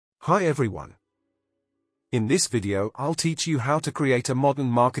Hi everyone. In this video I'll teach you how to create a modern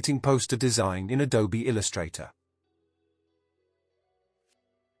marketing poster design in Adobe Illustrator.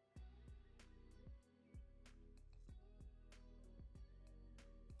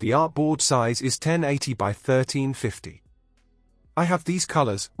 The artboard size is 1080 by 1350. I have these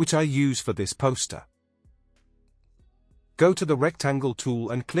colors which I use for this poster. Go to the rectangle tool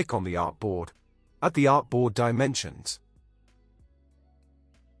and click on the artboard. Add the artboard dimensions.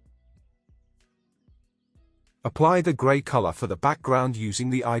 Apply the gray color for the background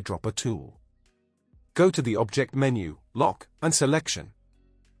using the eyedropper tool. Go to the Object menu, Lock, and Selection.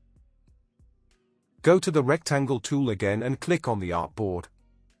 Go to the rectangle tool again and click on the artboard.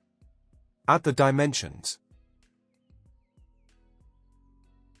 Add the dimensions.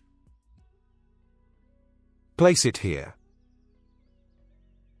 Place it here.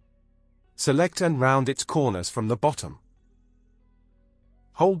 Select and round its corners from the bottom.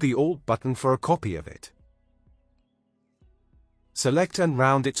 Hold the Alt button for a copy of it. Select and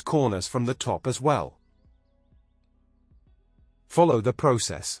round its corners from the top as well. Follow the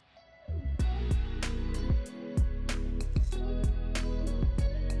process.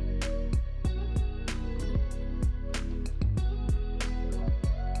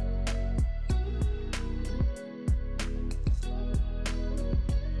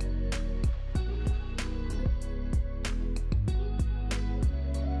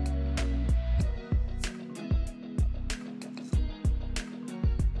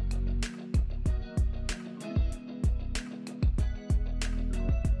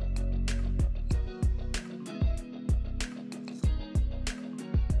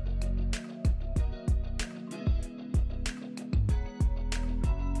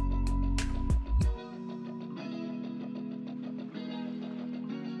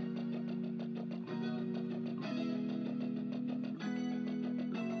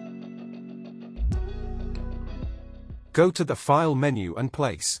 Go to the File menu and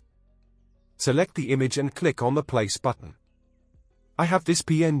Place. Select the image and click on the Place button. I have this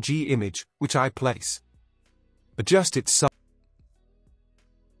PNG image, which I place. Adjust its size.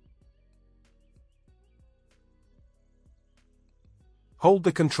 Hold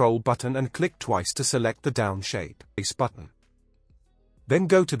the Control button and click twice to select the down shape. Place button. Then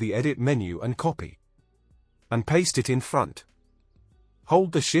go to the Edit menu and copy. And paste it in front.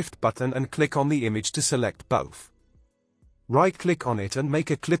 Hold the Shift button and click on the image to select both. Right-click on it and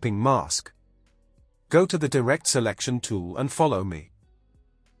make a clipping mask. Go to the Direct Selection tool and follow me.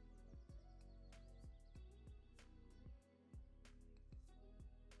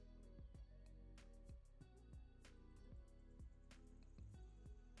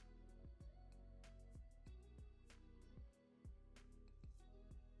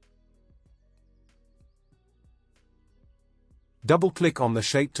 Double-click on the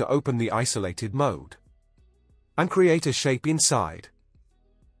shape to open the isolated mode. And create a shape inside.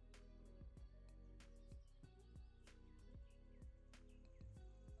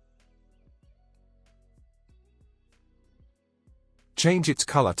 Change its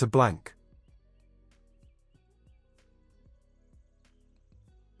color to blank.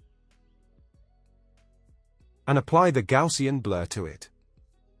 And apply the Gaussian blur to it.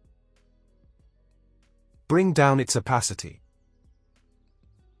 Bring down its opacity.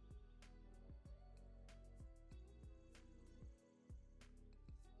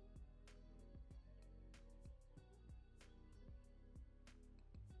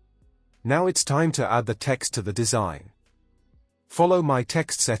 Now it's time to add the text to the design. Follow my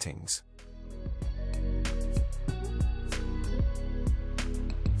text settings.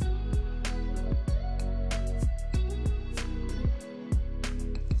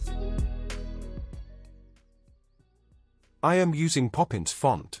 I am using Poppins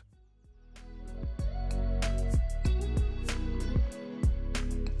font.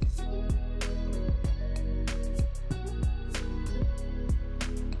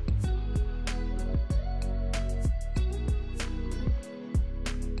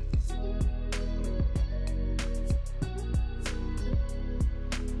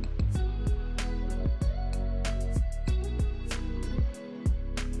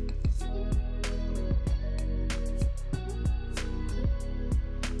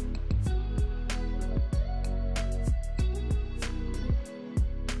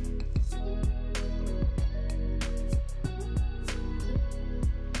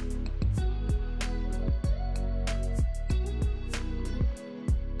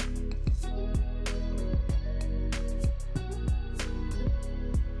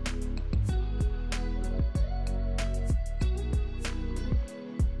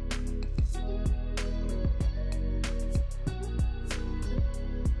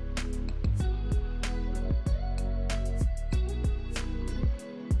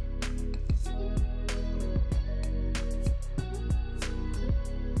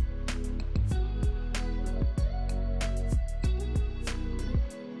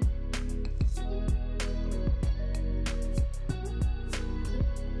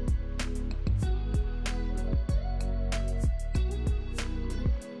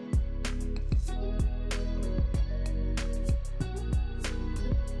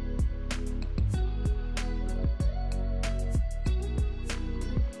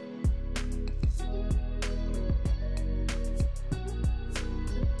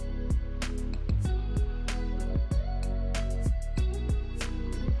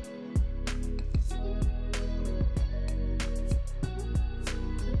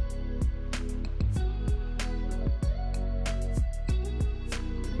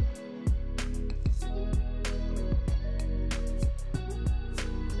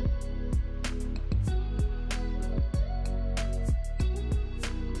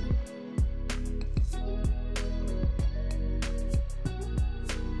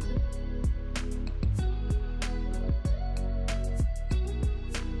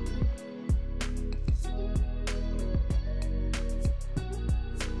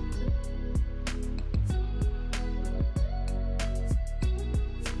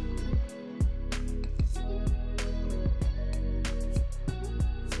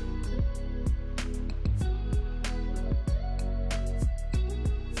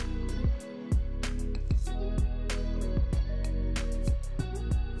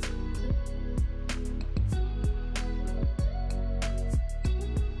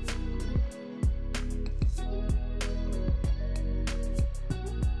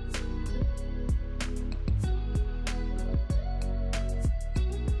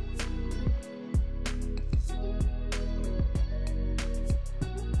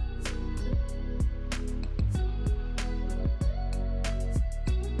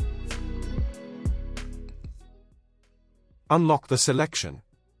 Unlock the selection.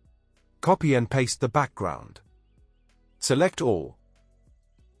 Copy and paste the background. Select all.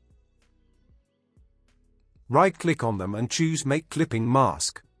 Right-click on them and choose Make Clipping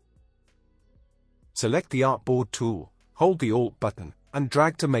Mask. Select the Artboard tool, hold the Alt button, and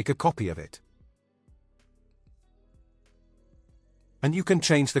drag to make a copy of it. And you can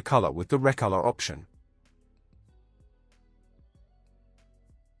change the color with the Recolor option.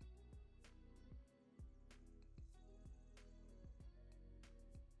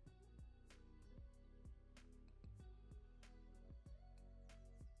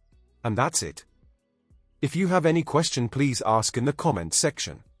 And that's it. If you have any question, please ask in the comment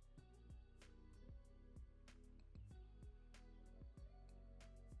section.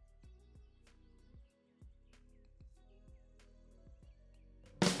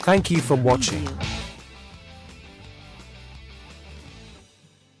 Thank you for watching.